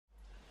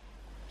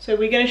So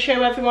we're going to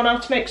show everyone how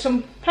to make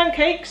some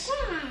pancakes.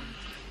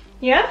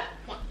 Yeah?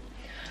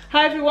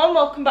 Hi everyone,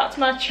 welcome back to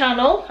my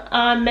channel.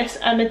 I'm Miss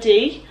Emma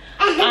D.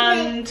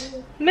 And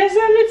Miss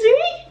Emma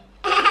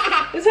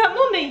D? Is that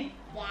Mummy?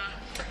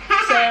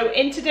 Yeah. So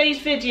in today's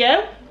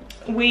video,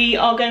 we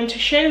are going to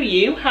show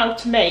you how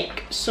to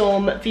make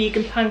some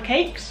vegan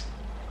pancakes.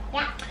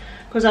 Yeah.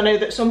 Because I know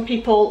that some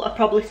people are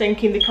probably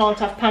thinking they can't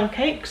have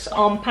pancakes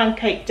on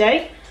Pancake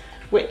Day,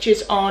 which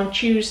is on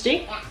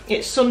Tuesday. Yeah.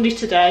 It's Sunday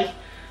today.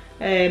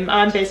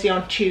 I'm busy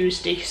on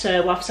Tuesday,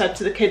 so I've said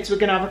to the kids we're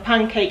going to have a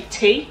pancake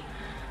tea,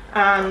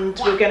 and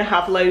we're going to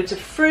have loads of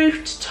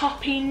fruit,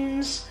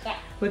 toppings. Yeah.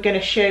 We're going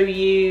to show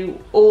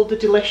you all the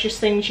delicious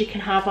things you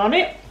can have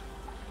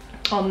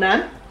on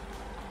them.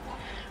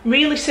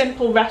 Really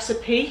simple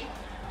recipe.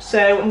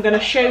 So I'm going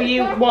to show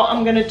you what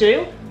I'm going to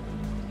do.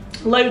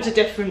 Loads of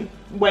different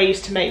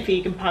ways to make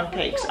vegan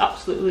pancakes,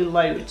 absolutely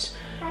loads.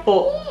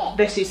 But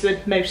this is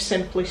the most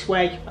simplest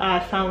way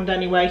I found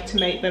anyway to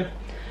make them.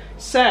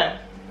 So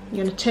I'm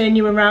going to turn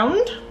you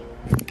around.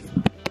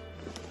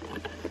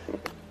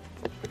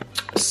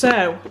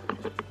 So,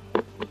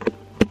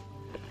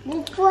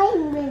 we're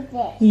playing with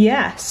it.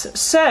 Yes,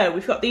 so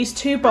we've got these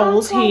two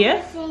bowls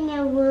here.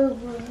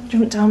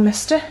 Jump down,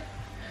 mister.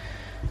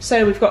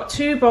 So we've got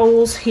two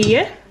bowls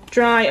here,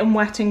 dry and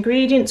wet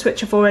ingredients,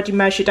 which I've already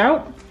measured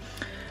out.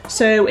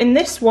 So in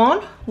this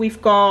one,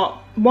 we've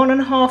got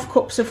 1.5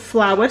 cups of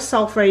flour,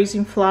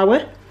 self-raising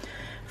flour,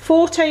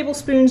 4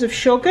 tablespoons of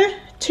sugar,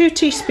 2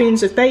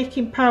 teaspoons of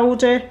baking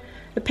powder,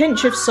 a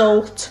pinch of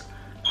salt,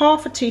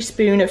 half a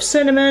teaspoon of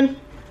cinnamon,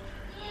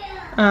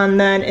 and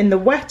then in the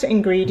wet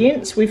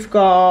ingredients we've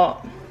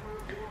got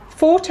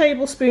 4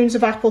 tablespoons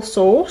of apple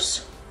sauce,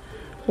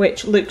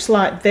 which looks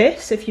like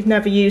this. If you've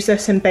never used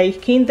this in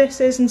baking,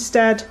 this is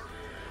instead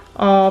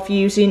of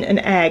using an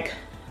egg.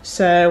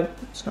 So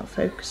it's not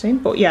focusing,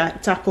 but yeah,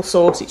 it's apple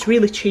sauce. It's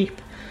really cheap.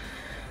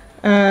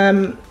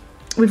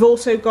 We've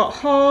also got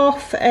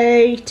half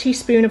a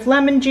teaspoon of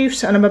lemon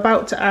juice, and I'm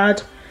about to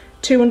add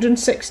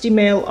 260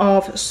 ml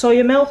of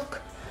soya milk.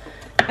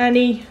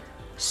 Any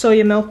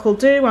soya milk will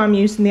do. I'm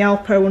using the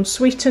Alpro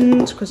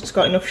unsweetened because it's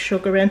got enough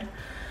sugar in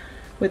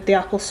with the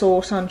apple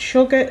sauce and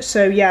sugar.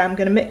 So yeah, I'm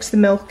going to mix the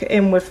milk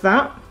in with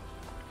that.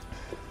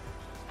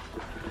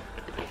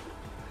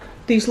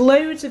 There's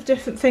loads of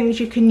different things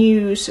you can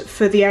use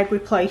for the egg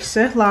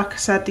replacer. Like I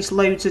said, there's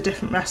loads of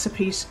different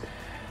recipes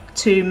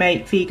to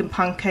make vegan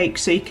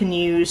pancakes. So you can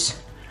use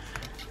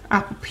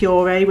apple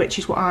puree, which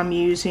is what I'm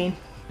using,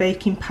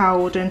 baking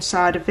powder and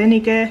cider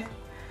vinegar,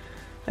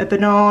 a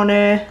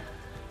banana,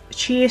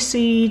 chia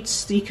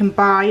seeds. You can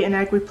buy an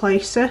egg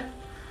replacer.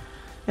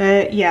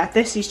 Yeah,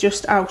 this is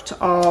just out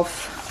of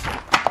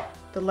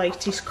the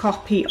latest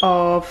copy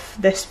of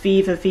this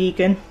Viva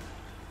Vegan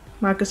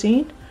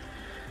magazine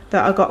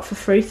that I got for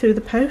free through the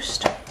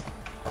post.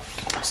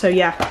 So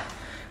yeah,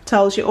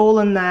 tells you all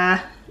in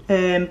there.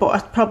 But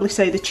I'd probably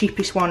say the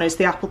cheapest one is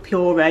the apple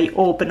puree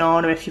or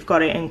banana if you've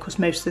got it in, because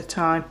most of the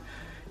time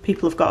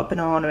people have got a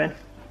banana in.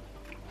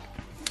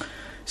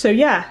 So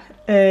yeah,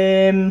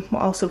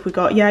 what else have we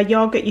got? Yeah,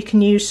 yogurt, you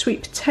can use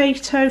sweet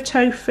potato,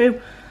 tofu,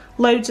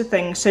 loads of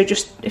things. So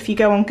just if you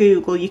go on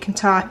Google, you can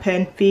type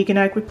in vegan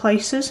egg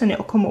replacers and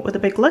it'll come up with a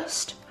big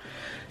list.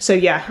 So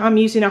yeah, I'm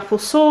using apple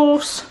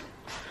sauce.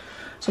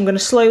 So I'm going to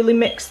slowly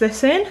mix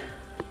this in.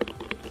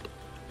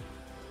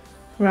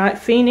 Right,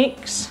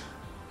 Phoenix,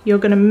 you're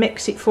going to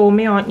mix it for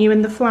me, aren't you,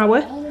 in the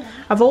flour?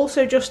 I've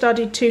also just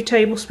added 2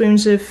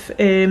 tablespoons of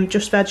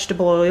just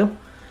vegetable oil.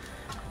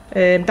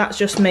 That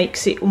just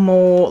makes it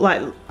more,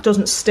 like,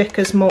 doesn't stick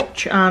as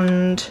much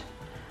and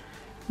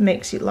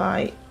makes it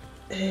like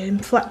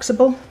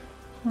flexible,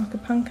 like a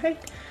pancake.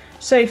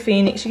 So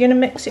Phoenix, you're going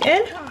to mix it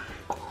in.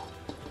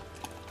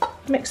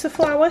 Mix the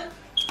flour.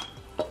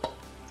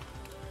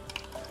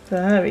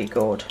 Very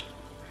good.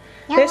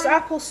 This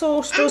apple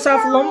sauce does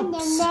have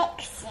lumps.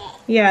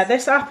 Yeah,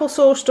 this apple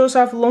sauce does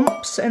have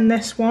lumps in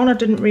this one, I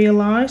didn't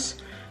realise.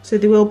 So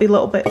there will be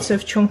little bits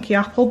of chunky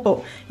apple,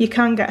 but you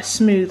can get a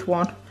smooth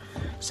one.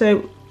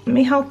 So let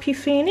me help you,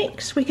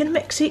 Phoenix. We can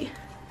mix it.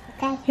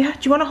 Okay. Yeah, do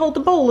you want to hold the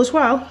bowl as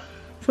well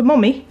for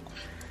Mummy?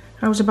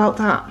 How's about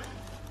that?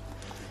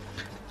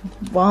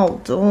 Well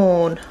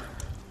done.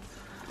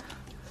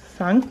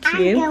 Thank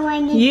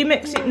you. You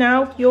mix it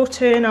now. Your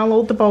turn. I'll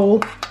hold the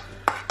bowl.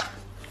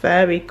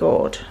 Very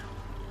good.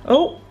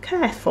 Oh,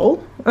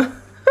 careful.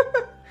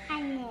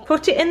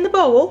 Put it in the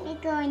bowl.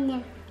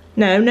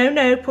 No, no,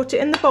 no. Put it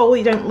in the bowl.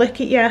 You don't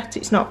lick it yet.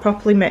 It's not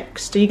properly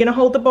mixed. Are you going to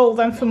hold the bowl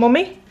then for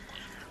Mummy?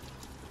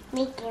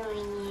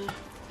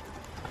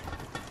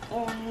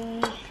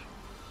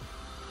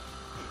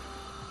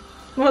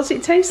 What's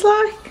it taste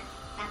like?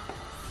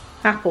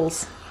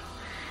 Apples.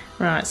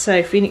 Right,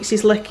 so Phoenix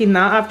is licking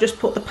that. I've just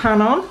put the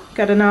pan on.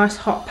 Get a nice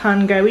hot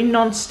pan going,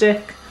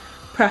 non-stick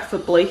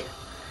preferably,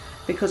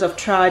 because I've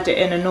tried it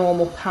in a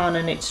normal pan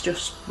and it's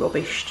just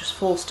rubbish, just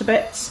falls to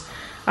bits.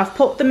 I've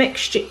put the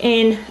mixture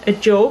in a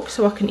jug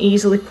so I can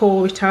easily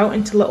pour it out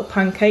into little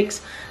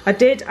pancakes. I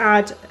did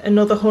add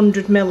another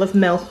 100 ml of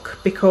milk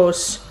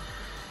because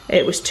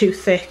it was too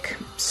thick,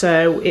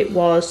 so it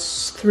was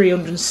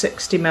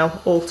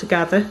 360ml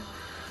altogether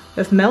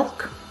of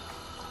milk.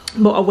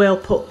 But I will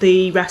put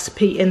the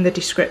recipe in the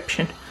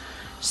description.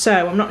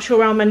 So I'm not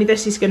sure how many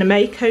this is going to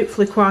make,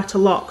 hopefully quite a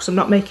lot because I'm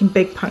not making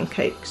big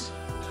pancakes.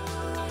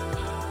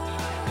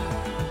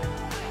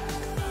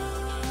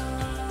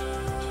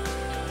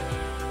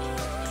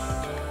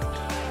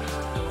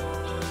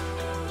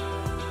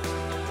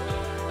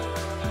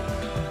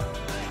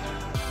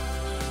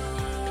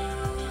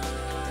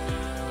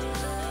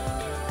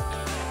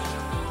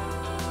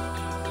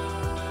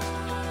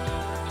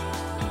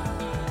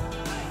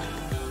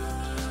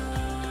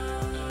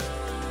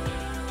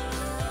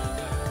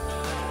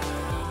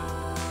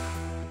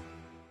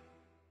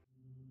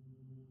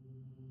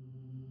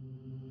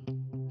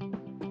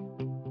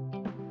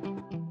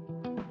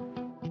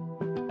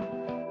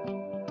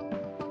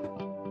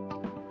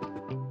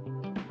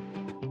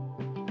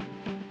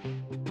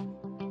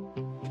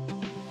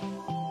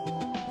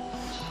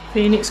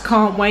 Phoenix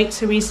can't wait,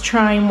 so he's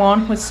trying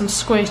one with some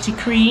squirty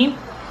cream.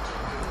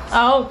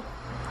 Oh,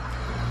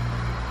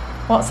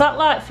 what's that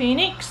like,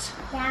 Phoenix?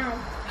 Yeah.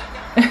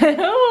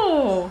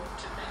 Oh,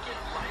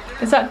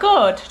 is that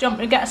good? Do you want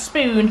me to get a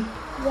spoon?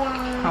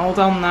 Yeah. Hold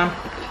on then.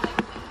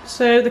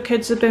 So the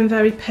kids have been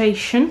very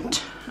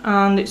patient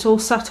and it's all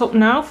set up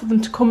now for them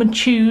to come and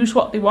choose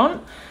what they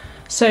want.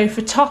 So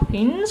for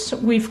toppings,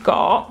 we've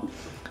got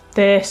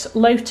this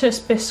Lotus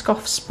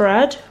Biscoff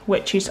spread,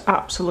 which is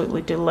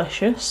absolutely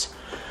delicious.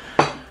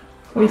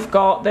 We've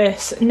got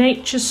this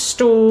Nature's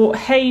Store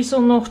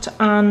hazelnut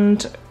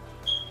and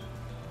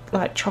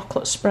like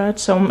chocolate spread,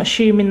 so I'm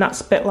assuming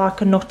that's a bit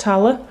like a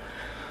Nutella,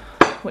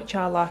 which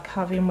I like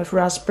having with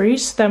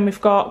raspberries. Then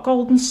we've got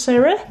golden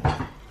syrup,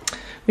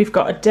 we've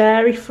got a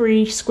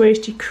dairy-free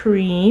squirty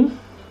cream,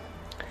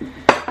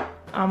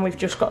 and we've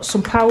just got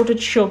some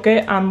powdered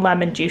sugar and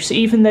lemon juice,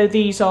 even though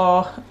these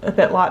are a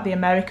bit like the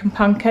American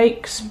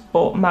pancakes,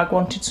 but Mag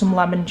wanted some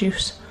lemon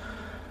juice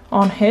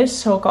on his,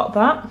 so I got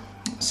that.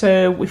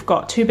 So we've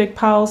got 2 big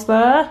piles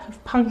there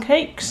of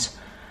pancakes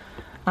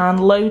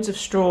and loads of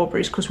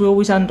strawberries because we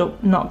always end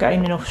up not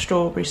getting enough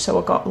strawberries, so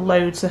I got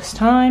loads this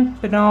time.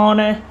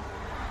 Banana,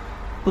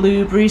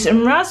 blueberries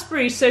and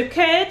raspberries. So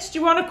kids, do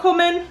you want to come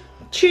and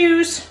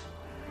choose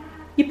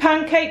your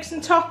pancakes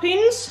and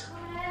toppings?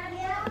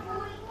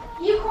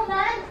 You come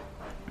in.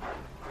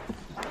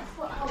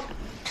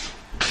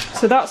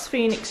 So that's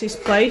Phoenix's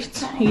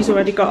plate. He's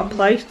already got a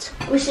plate.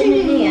 We're sitting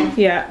in here.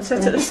 Yeah,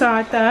 set at the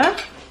side there.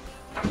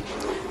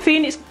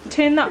 Phoenix,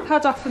 turn that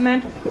pad off and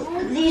then.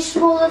 Are these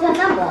smaller than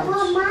that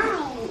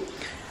one?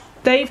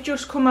 They've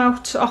just come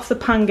out off the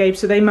Pancake,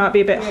 so they might be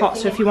a bit hot,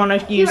 so if you want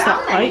to use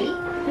that plate.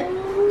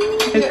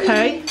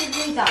 Okay.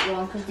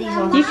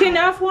 You can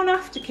have one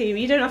after,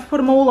 Kiwi. You don't have to put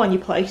them all on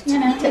your plate.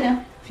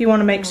 No. If you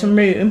want to make some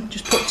room,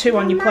 just put 2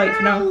 on your plate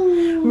for now.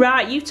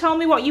 Right, you tell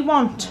me what you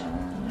want.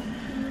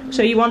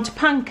 So you want a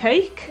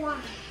pancake?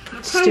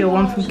 Steal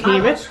one from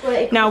Kira.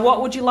 Now,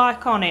 what would you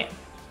like on it?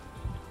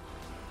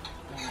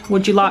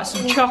 Would you like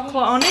some chocolate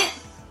on it?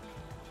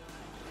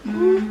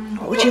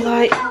 What would you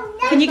like?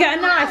 Can you get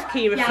a knife,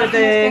 Kira, for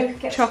the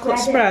chocolate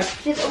spread?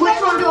 Which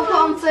one do I put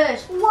on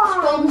first?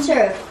 Golden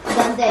syrup.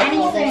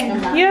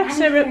 Anything. Yeah,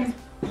 syrup.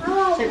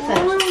 Syrup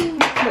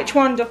first. Which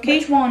one, Ducky?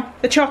 Which one?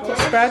 The chocolate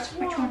spread.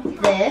 Which one?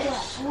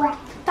 This.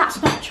 That's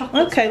not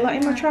chocolate. Okay,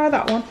 let him try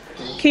that one.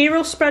 Kira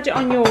will spread it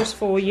on yours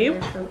for you.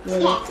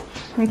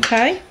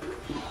 Okay. You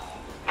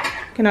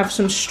can have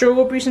some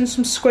strawberries and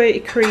some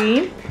squirty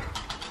cream.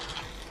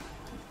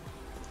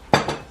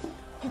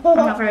 I'm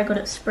not very good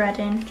at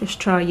spreading. Just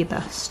try your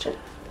best.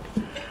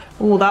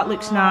 Oh, that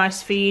looks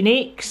nice,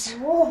 Phoenix.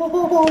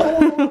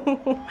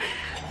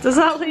 Does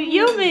that look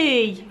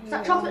yummy? Is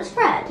that chocolate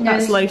spread? No,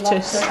 That's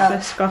Lotus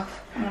Biscoff.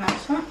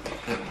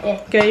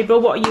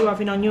 Gabriel, what are you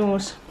having on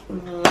yours?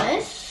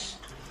 This.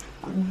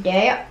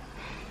 There.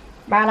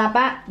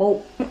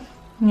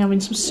 You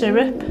having some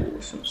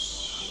syrup? Some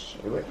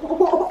syrup.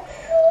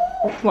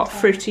 What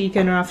fruit are you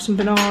going to have? Some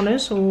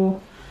bananas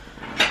or?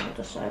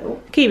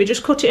 Kiwi,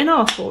 just cut it in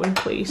half for him,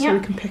 please, so we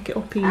can pick it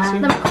up easy.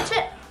 Let me cut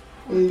it.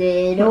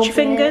 Little Watch your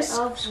fingers.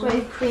 Of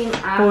square cream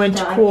Or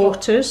into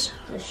quarters.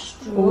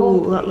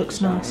 Oh, that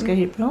looks nice,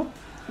 Gabriel.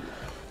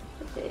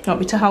 Do you want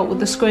me to help with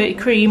the squirty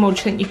cream, or do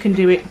you think you can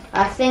do it?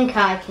 I think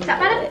I can do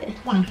it.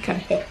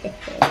 Okay.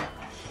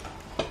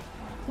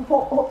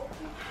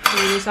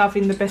 He's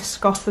having the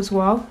Biscoff as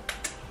well.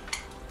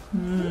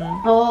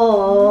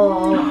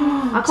 Oh,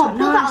 I can't put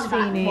nice, that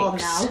on that one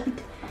Phoenix. now.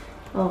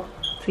 Oh.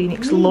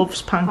 Phoenix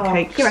loves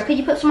pancakes. Kira, could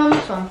you put some on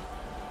this one?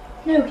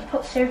 No, you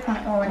put syrup on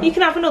it already. You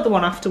can have another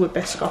one after with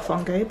Biscoff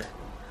on, Gabe.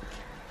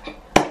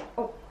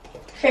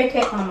 Shake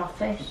it on my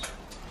face.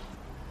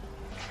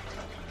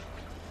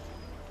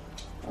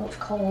 Oh, it's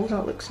cold.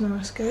 That looks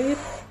nice, Gabe.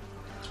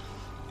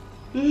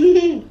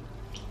 I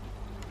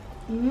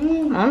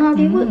know how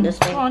do you work this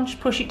Come thing. on, just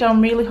push it down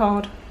really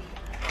hard.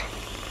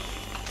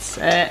 That's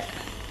it.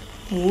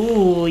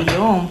 Ooh,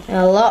 yum.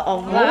 A lot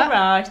of that.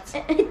 Alright.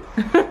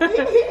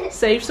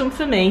 Save some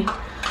for me.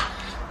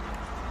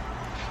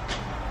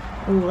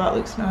 Ooh, that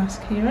looks nice,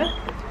 Kira.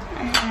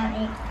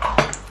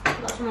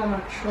 Got some on my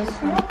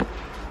plate.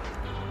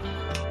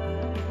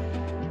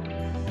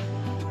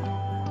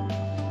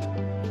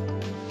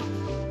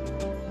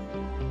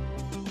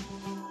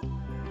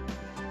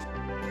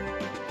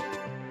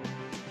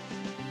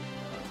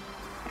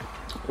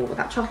 Oh,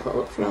 that chocolate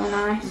looks really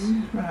nice.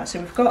 Right, so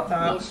we've got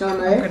that. Need some of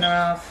I'm this. going to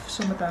have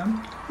some of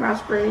them.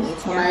 Raspberries. Need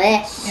some of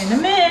this. In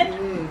a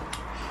minute.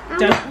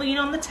 Don't lean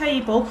on the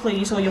table,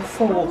 please, or you'll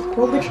fall.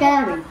 What we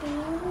sharing?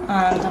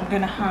 And I'm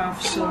going to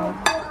have some...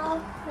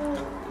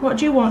 What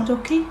do you want,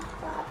 Ducky?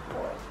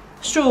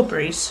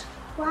 Strawberries?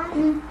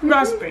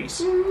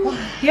 Raspberries?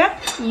 Yeah?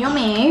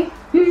 Yummy.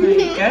 There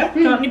you go. Do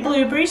you want any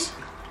blueberries?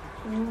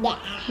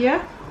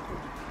 Yeah?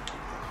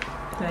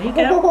 There you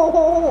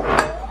go.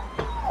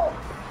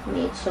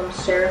 Need some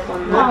syrup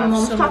on Oh, that.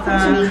 Mum's some topping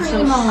of some that.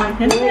 cream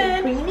on. In a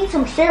minute. We need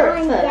some syrup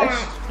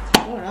first.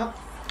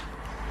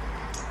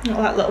 Look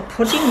like little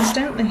puddings,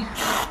 don't they?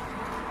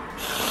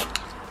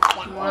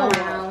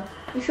 Wow.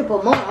 You should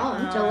put more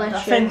on. Delicious.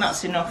 I think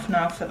that's enough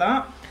now for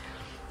that.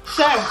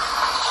 So,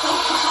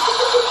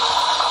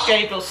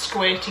 Gabriel's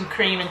squirting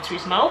cream into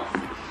his mouth.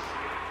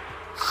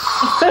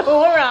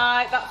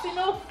 Alright, that's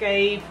enough,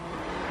 Gabe.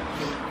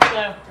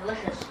 So,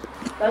 Delicious.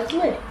 Where's the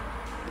lid?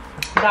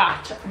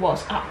 that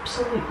was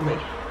absolutely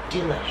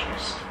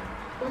delicious.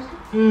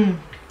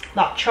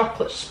 That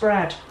chocolate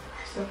spread.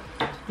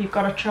 You've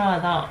got to try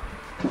that.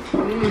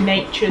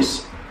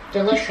 Nature's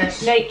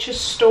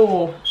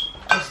Store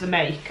is the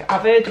make.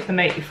 I've heard of the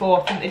make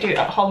before. I think they do it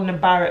at Holland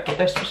 & Barrett, but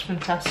this was from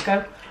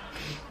Tesco.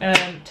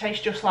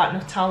 Tastes just like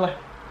Nutella.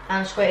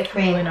 And squirty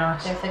cream. Really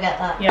nice. Don't forget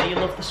that. Yeah, you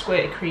love the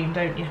squirty cream,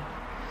 don't you?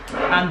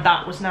 And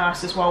that was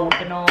nice as well with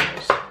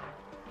bananas.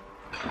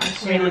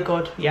 It's really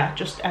good. Yeah,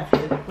 just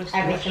everything was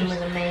Everything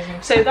delicious. was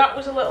amazing. So that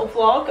was a little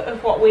vlog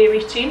of what we're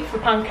eating for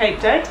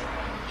Pancake Day.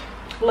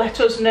 Let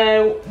us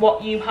know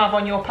what you have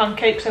on your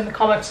pancakes in the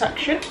comment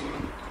section.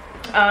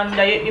 And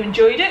I hope you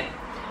enjoyed it.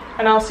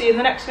 And I'll see you in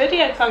the next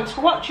video. Thanks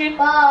for watching.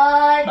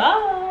 Bye.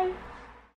 Bye.